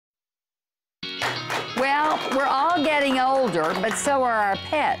Well, we're all getting older, but so are our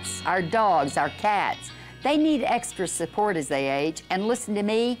pets, our dogs, our cats. They need extra support as they age, and listen to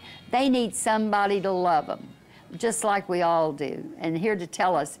me, they need somebody to love them, just like we all do. And here to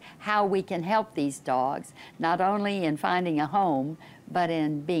tell us how we can help these dogs, not only in finding a home, but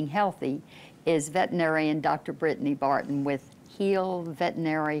in being healthy, is veterinarian Dr. Brittney Barton with Heal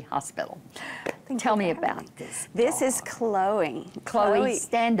Veterinary Hospital. Tell me about this. This is Chloe. Chloe,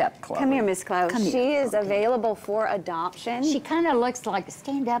 stand up, Chloe. Come here, Miss Chloe. Come here. She is available for adoption. She kind of looks like,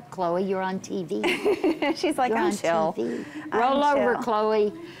 stand up, Chloe, you're on TV. She's like, I'm chill. Roll over,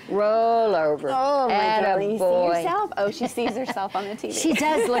 Chloe. Roll over. Oh, my God. You see boy. yourself? Oh, she sees herself on the TV. She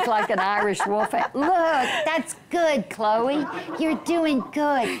does look like an Irish wolf. Look, that's good, Chloe. You're doing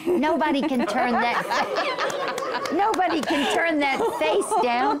good. Nobody can turn that. Nobody can turn that face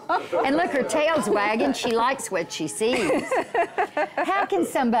down. And look, her tail's wagging. She likes what she sees. How can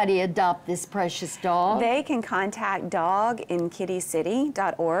somebody adopt this precious dog? They can contact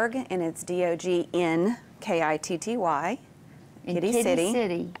doginkittycity.org, and it's DOGNKITTY. Kitty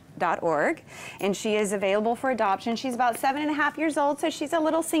City.org, and she is available for adoption. She's about 7.5 years old, so she's a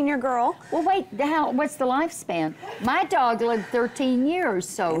little senior girl. Well, wait, what's the lifespan? My dog lived 13 years,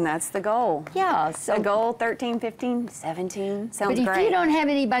 so. And that's the goal. Yeah, so. The goal, 13, 15, 17, sounds great. But if you don't have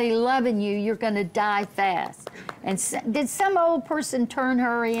anybody loving you, you're gonna die fast. And did some old person turn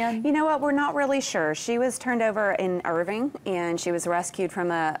her in? You know what, we're not really sure. She was turned over in Irving, and she was rescued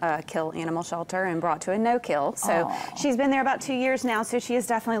from a kill animal shelter and brought to a no-kill. So she's been there about 2 years now, so she is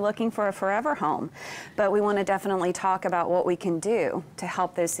definitely looking for a forever home. But we want to definitely talk about what we can do to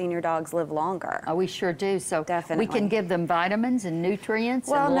help those senior dogs live longer. Oh, we sure do. So definitely. We can give them vitamins and nutrients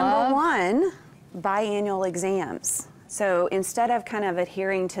and love. Well, number one, biannual exams. So instead of kind of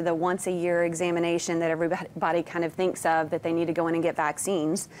adhering to the once-a-year examination that everybody kind of thinks of, that they need to go in and get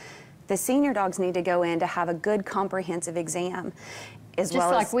vaccines, the senior dogs need to go in to have a good comprehensive exam. Just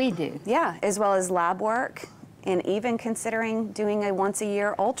like we do. Yeah, as well as lab work, and even considering doing a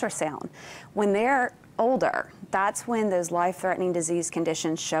once-a-year ultrasound. When they're older, that's when those life-threatening disease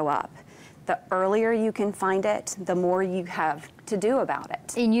conditions show up. The earlier you can find it, the more you have to do about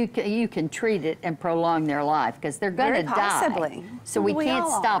it. And you can treat it and prolong their life, because they're going to die. Possibly. So we can't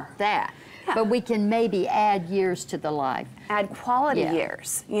stop that. Yeah. But we can maybe add years to the life. Add quality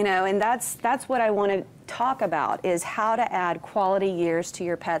years, you know, and that's what I want to talk about, is how to add quality years to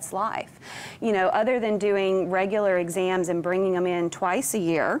your pet's life. You know, other than doing regular exams and bringing them in twice a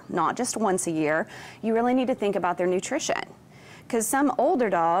year, not just once a year, you really need to think about their nutrition. Because some older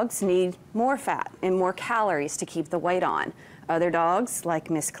dogs need more fat and more calories to keep the weight on. Other dogs, like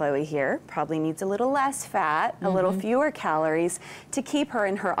Miss Chloe here, probably needs a little less fat, a little fewer calories to keep her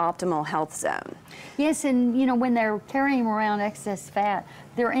in her optimal health zone. Yes, and you know, when they're carrying around excess fat,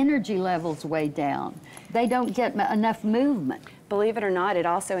 their energy levels way down. They don't get enough movement. Believe it or not, it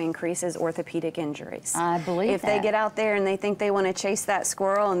also increases orthopedic injuries. I believe If they get out there and they think they want to chase that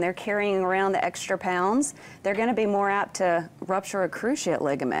squirrel and they're carrying around the extra pounds, they're going to be more apt to rupture a cruciate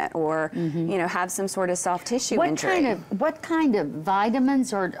ligament or, you know, have some sort of soft tissue injury. What kind of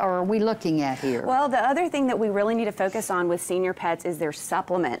vitamins are we looking at here? Well, the other thing that we really need to focus on with senior pets is their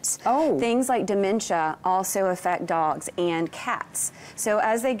supplements. Oh. Things like dementia also affect dogs and cats. So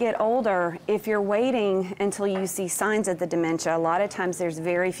as they get older, if you're waiting until you see signs of the dementia, a lot of times there's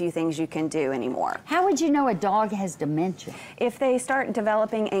very few things you can do anymore. How would you know a dog has dementia? If they start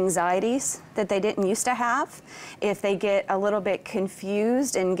developing anxieties that they didn't used to have, if they get a little bit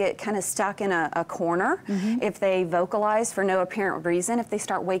confused and get kind of stuck in a corner, if they vocalize for no apparent reason, if they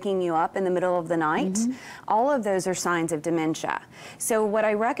start waking you up in the middle of the night, all of those are signs of dementia. So what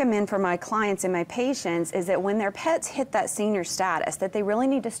I recommend for my clients and my patients is that when their pets hit that senior status, that they really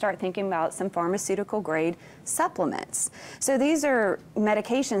need to start thinking about some pharmaceutical grade supplements. So these are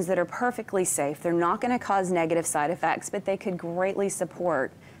medications that are perfectly safe. They're not going to cause negative side effects, but they could greatly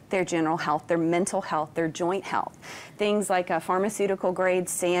support their general health, their mental health, their joint health. Things like a pharmaceutical grade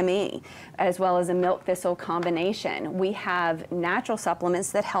SAMe, as well as a milk thistle combination. We have natural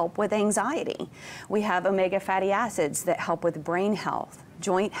supplements that help with anxiety. We have omega fatty acids that help with brain health,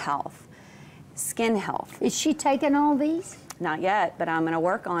 joint health, skin health. Is she taking all these? Not yet, but I'm going to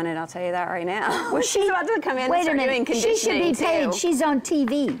work on it. I'll tell you that right now. Well, she's about to come in and start doing conditioning. She should be paid. She's on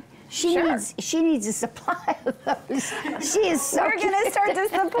TV. She needs a supply of those. She is so We're going to start to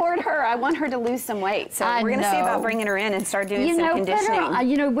support her. I want her to lose some weight. So we're going to see about bringing her in and start doing some conditioning.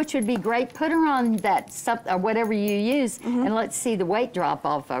 You know, which would be great, put her on that or whatever you use, and let's see the weight drop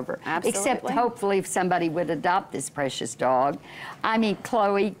off of her. Absolutely. Except hopefully if somebody would adopt this precious dog. I mean,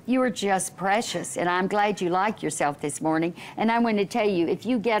 Chloe, you are just precious, and I'm glad you like yourself this morning. And I want to tell you, if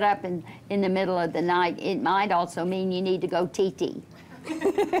you get up in the middle of the night, it might also mean you need to go TT.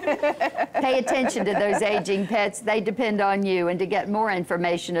 Pay attention to those aging pets. They depend on you. And to get more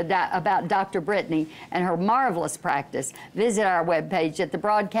information about Dr. Brittney and her marvelous practice, visit our webpage at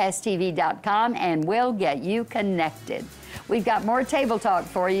thebroadcasttv.com and we'll get you connected. We've got more table talk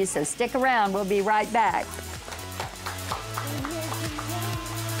for you, so stick around. We'll be right back.